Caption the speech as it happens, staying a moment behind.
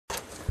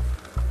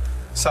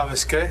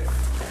¿Sabes qué?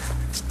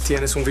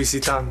 Tienes un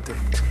visitante.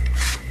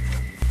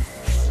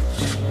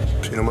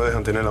 Si no me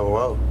dejan tener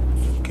abogado,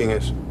 ¿quién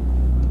es?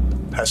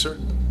 Assert?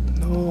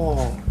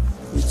 No,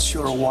 it's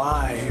your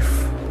wife.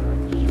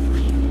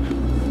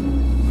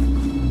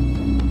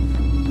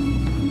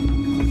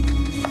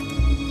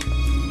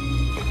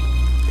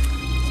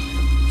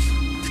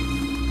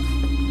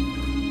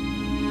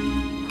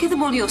 ¿Qué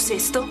demonios es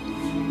esto?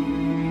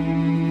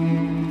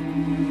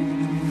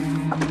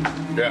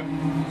 Yeah.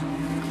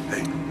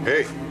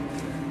 Hey,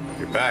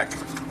 you're back.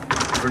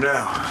 For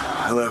now.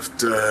 I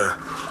left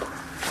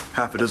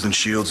half a dozen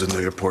shields in the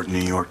airport in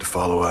New York to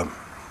follow up.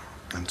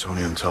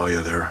 Antonio and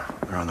Talia, they're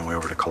on their way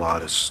over to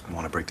Colombia. I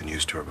want to break the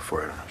news to her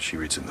before she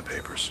reads it in the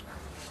papers.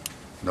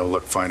 No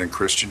luck finding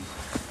Cristian?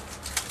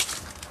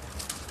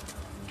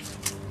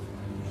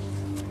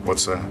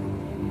 What's that?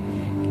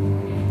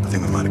 I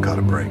think we might have caught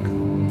a break.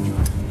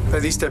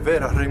 ¿Pediste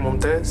ver a Ray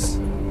Montez?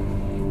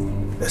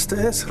 Este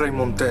es Ray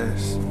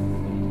Montez.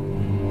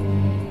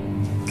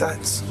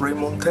 That's Ray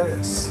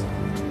Montez.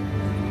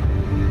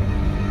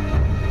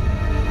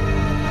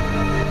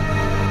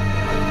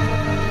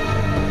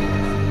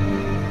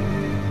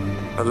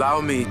 Allow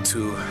me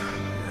to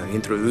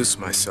introduce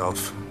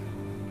myself.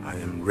 I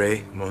am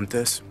Ray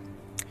Montez.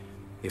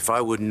 If I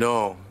would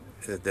know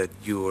that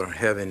you were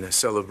having a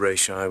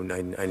celebration,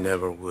 I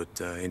never would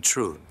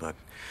intrude, but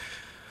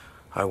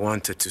I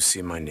wanted to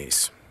see my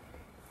niece.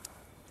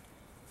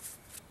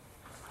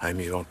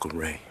 I'm your Uncle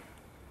Ray,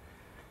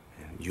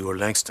 and you are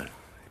Langston.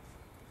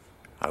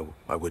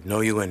 I would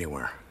know you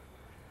anywhere.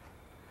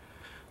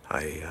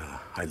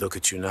 I look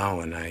at you now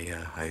and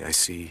I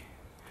see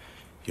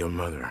your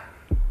mother,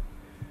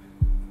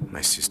 my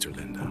sister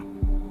Linda.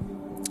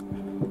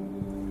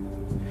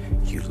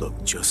 You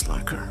look just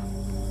like her.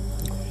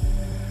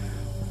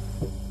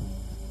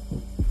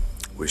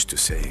 Wish to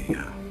say,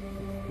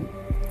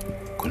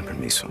 con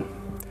permiso.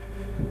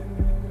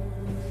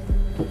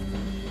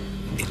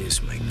 It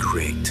is my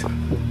great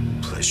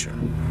pleasure,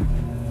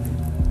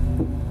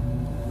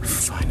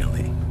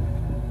 finally,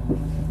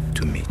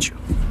 to meet you.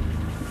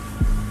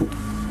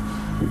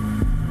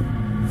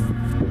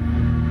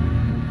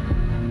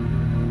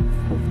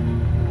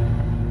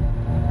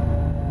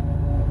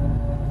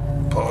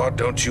 Paul,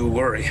 don't you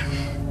worry.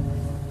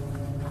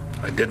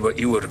 I did what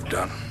you would have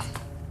done.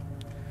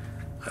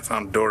 I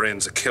found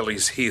Dorian's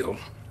Achilles heel,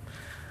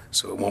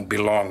 so it won't be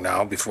long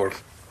now before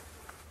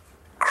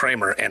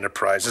Cramer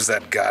Enterprises,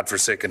 that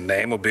godforsaken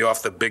name, will be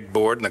off the big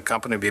board and the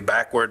company will be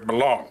back where it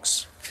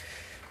belongs.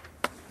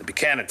 The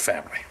Buchanan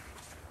family.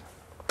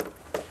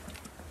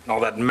 And all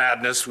that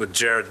madness with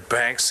Jared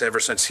Banks ever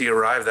since he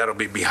arrived, that'll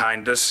be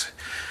behind us.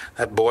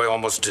 That boy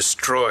almost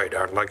destroyed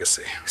our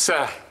legacy.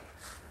 Sir.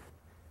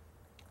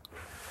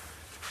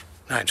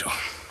 Nigel.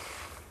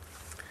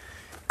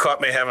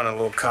 Caught me having a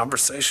little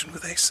conversation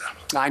with Asa.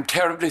 I'm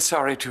terribly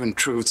sorry to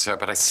intrude, sir,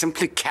 but I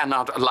simply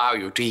cannot allow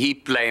you to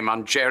heap blame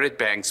on Jared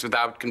Banks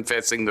without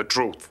confessing the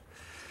truth.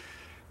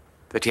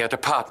 That he had a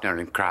partner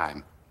in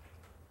crime.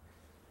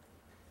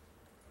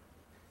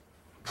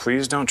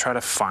 Please don't try to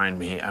find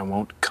me. I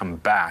won't come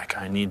back.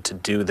 I need to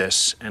do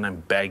this, and I'm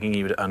begging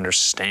you to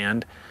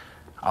understand.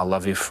 I'll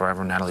love you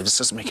forever, Natalie. This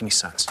doesn't make any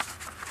sense.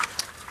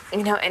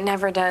 You know, it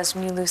never does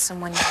when you lose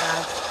someone you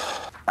love.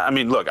 I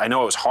mean, look, I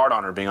know it was hard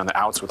on her being on the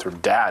outs with her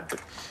dad,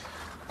 but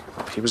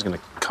he was going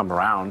to come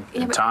around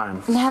in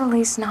time.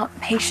 Natalie's not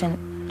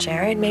patient,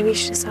 Jared. Maybe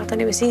she just thought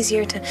that it was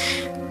easier to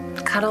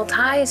cut all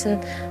ties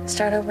and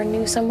start over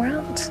new somewhere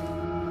else.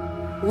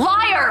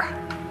 Liar!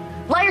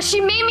 Liar, she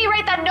made me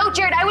write that note,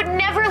 Jared. I would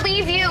never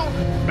leave you.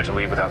 But to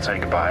leave without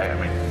saying goodbye, I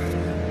mean...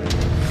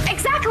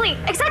 Exactly.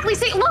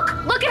 See,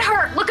 look at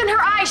her. Look in her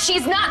eyes.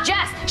 She's not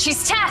Jess.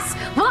 She's Tess.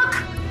 Look.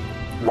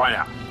 Why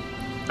not?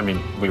 I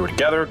mean, we were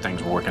together,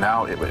 things were working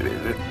out. Maybe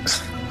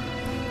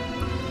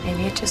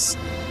it just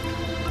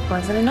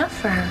wasn't enough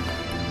for her.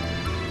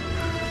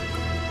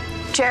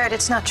 Jared,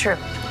 it's not true.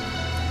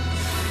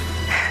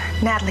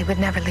 Natalie would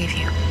never leave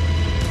you.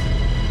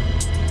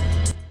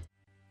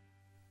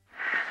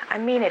 I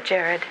mean it,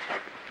 Jared.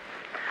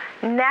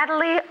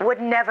 Natalie would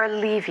never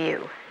leave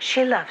you.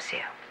 She loves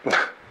you.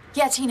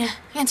 Yeah, Tina.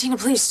 Aunt Tina,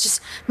 please,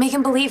 just make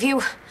him believe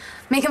you.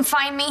 Make him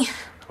find me.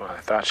 Well, I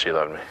thought she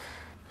loved me.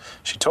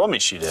 She told me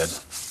she did.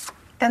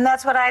 Then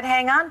that's what I'd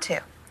hang on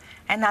to.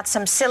 And not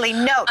some silly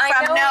note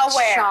from nowhere.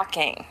 It's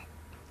shocking.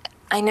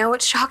 I know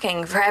it's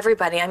shocking for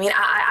everybody. I mean,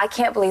 I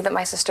can't believe that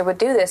my sister would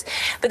do this.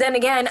 But then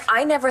again,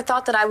 I never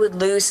thought that I would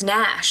lose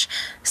Nash.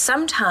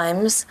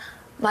 Sometimes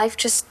life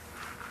just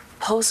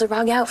pulls the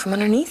rug out from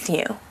underneath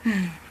you.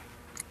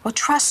 Well,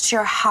 trust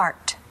your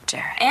heart,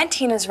 Jared. Aunt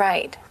Tina's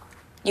right.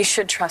 You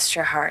should trust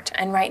your heart.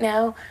 And right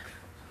now,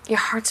 your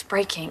heart's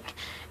breaking.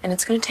 And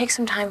it's going to take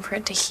some time for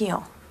it to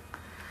heal.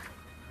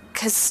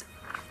 Because,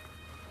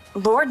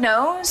 Lord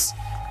knows,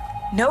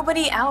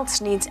 nobody else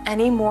needs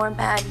any more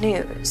bad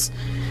news.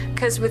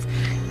 Because with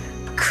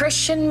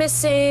Cristian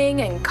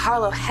missing and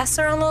Carlo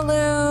Hesser on the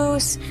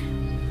loose,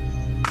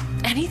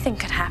 anything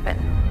could happen.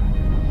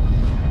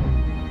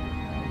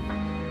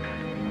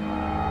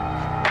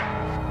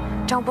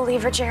 Don't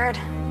believe her, Jared.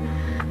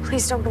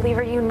 Please don't believe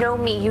her. You know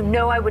me. You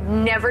know I would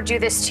never do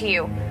this to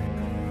you.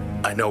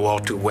 I know all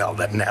too well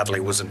that Natalie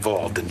was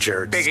involved in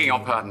Jared's... Begging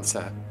your pardon,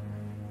 sir.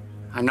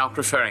 I'm not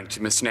referring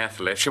to Miss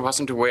Natalie. She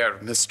wasn't aware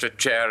of Mr.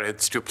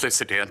 Jared's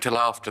duplicity until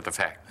after the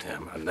fact. Yeah,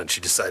 and then she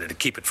decided to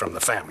keep it from the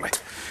family.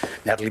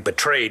 Natalie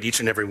betrayed each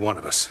and every one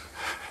of us.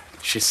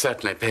 She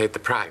certainly paid the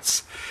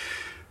price,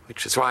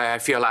 which is why I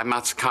feel I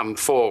must come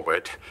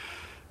forward.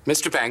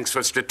 Mr. Banks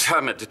was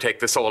determined to take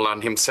this all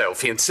on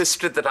himself. He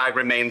insisted that I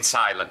remain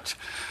silent.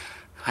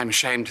 I'm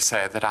ashamed to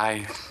say that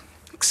I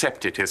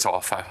accepted his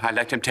offer. I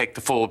let him take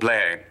the full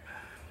blame.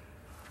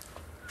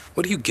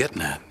 What are you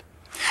getting at?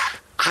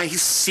 I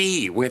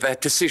see where that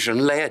decision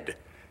led.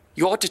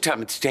 You're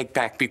determined to take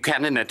back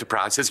Buchanan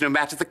Enterprises no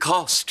matter the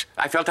cost.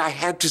 I felt I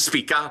had to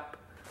speak up.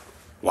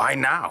 Why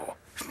now?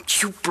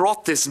 You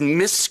brought this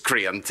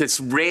miscreant, this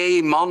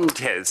Ray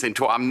Montez,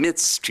 into our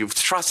midst. You've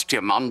thrust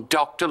him on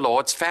Dr.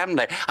 Lord's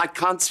family. I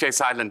can't stay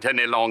silent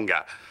any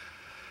longer.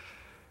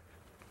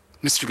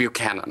 Mr.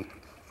 Buchanan,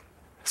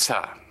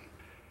 sir,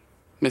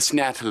 Miss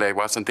Natalie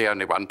wasn't the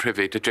only one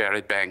privy to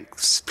Jared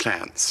Banks'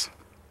 plans.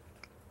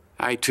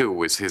 I, too,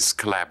 was his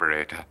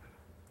collaborator.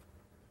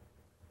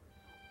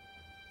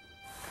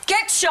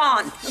 Get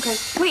Shaun! Okay.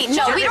 Wait,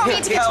 no, we don't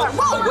need to get started.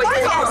 Whoa, what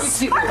are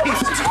you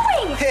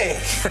doing?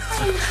 Hey!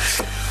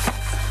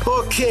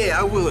 Okay,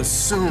 I will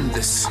assume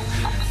this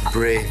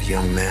brave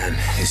young man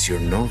is your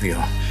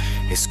novio.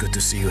 It's good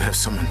to see you have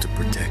someone to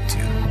protect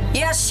you.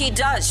 Yes, she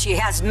does. She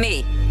has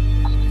me.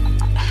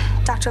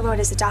 Dr. Lord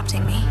is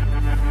adopting me.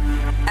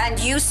 And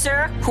you,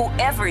 sir,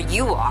 whoever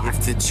you are.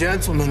 If the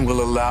gentleman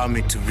will allow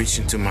me to reach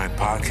into my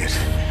pocket,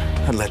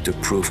 I'd like to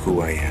prove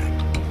who I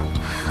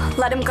am.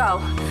 Let him go.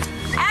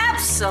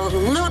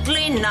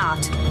 Absolutely not.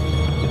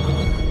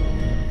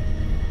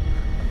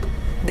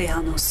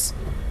 Déjanos.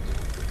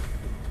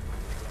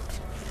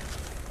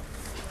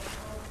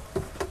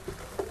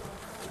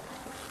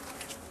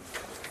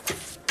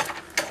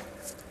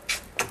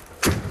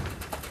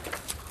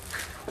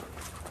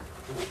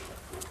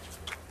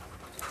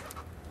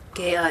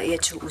 ¿Qué ha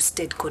hecho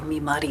usted con mi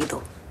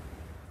marido?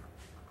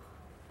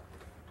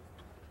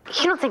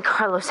 You don't think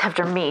Carlos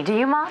after me, do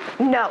you, Mom?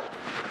 No.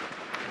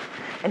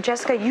 And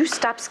Jessica, you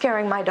stop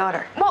scaring my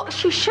daughter. Well,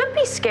 she should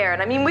be scared.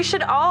 I mean, we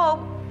should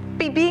all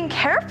be being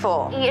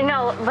careful. You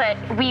know, but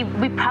we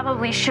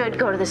probably should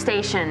go to the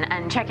station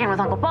and check in with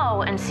Uncle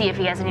Bo and see if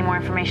he has any more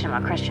information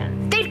about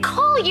Cristian. They'd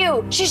call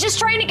you! She's just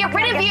trying to get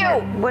rid of you!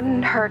 It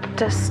wouldn't hurt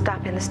to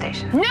stop in the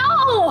station.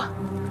 No!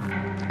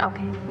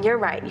 Okay, you're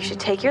right. You should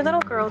take your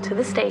little girl to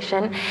the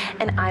station,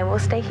 and I will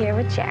stay here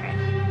with Jared.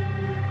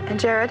 And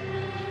Jared,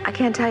 I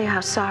can't tell you how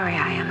sorry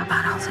I am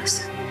about all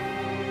this.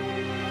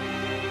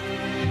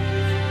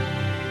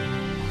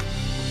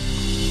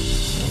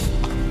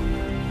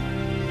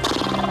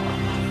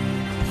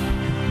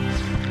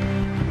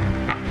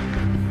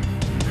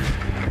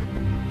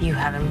 You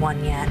haven't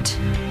won yet.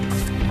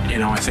 You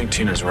know, I think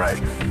Tina's right.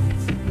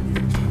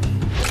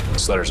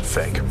 This letter's a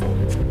fake.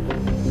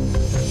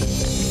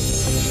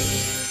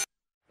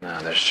 No,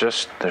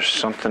 there's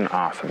something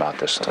off about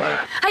this letter.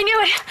 I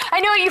knew it! I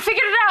knew it! You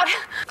figured it out!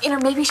 You know,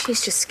 maybe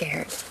she's just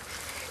scared.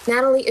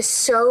 Natalie is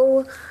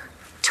so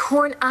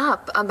torn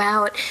up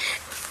about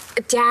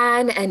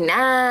Dad and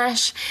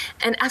Nash,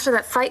 and after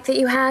that fight that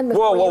you had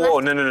before Whoa,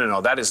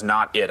 no. That is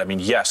not it. I mean,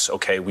 yes,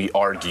 okay, we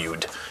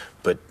argued,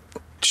 but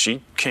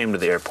she came to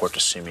the airport to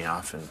see me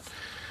off, and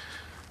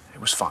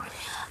it was fine.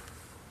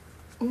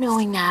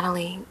 Knowing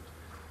Natalie,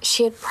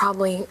 she had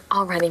probably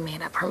already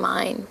made up her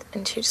mind,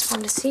 and she just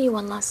wanted to see you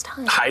one last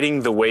time.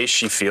 Hiding the way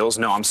she feels?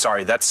 No, I'm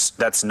sorry,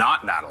 that's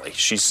not Natalie.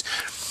 She's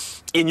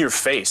in your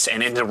face,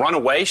 and to run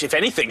away, if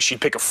anything,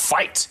 she'd pick a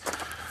fight.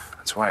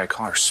 That's why I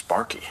call her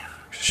Sparky.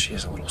 She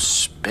is a little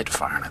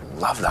spitfire, and I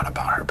love that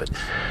about her.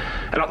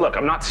 And look,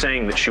 I'm not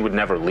saying that she would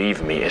never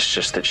leave me. It's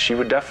just that she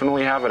would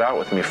definitely have it out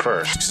with me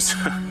first.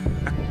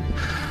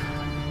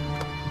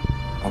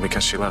 Well,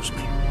 because she loves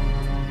me.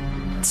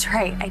 That's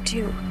right, I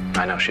do.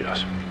 I know she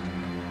does.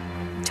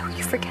 Don't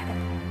you forget it.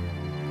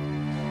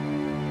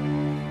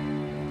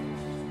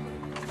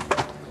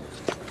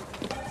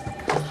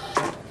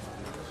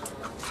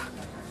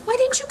 Why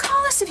didn't you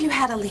call us if you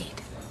had a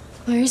lead?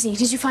 Where is he?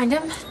 Did you find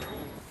him?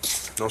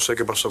 No sé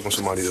qué pasó con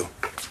su marido.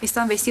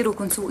 Están vestidos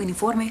con su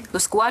uniforme.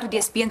 Los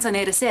guardias piensan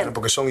ejercer.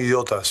 Porque son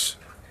idiotas.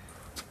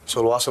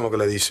 Solo hacen lo que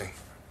le dicen.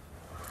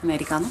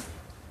 ¿Americano?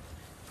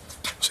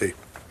 Sí.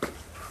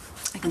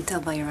 I can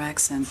tell by your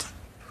accent.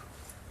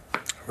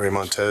 Ray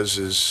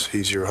Montez,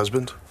 he's your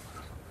husband?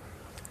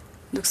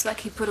 Looks like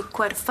he put up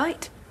quite a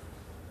fight.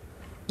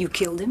 You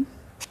killed him?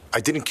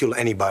 I didn't kill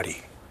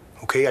anybody,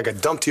 okay? I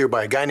got dumped here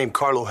by a guy named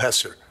Carlo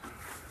Hesser.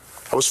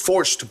 I was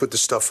forced to put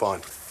this stuff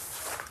on.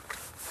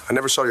 I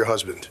never saw your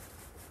husband.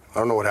 I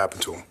don't know what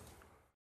happened to him.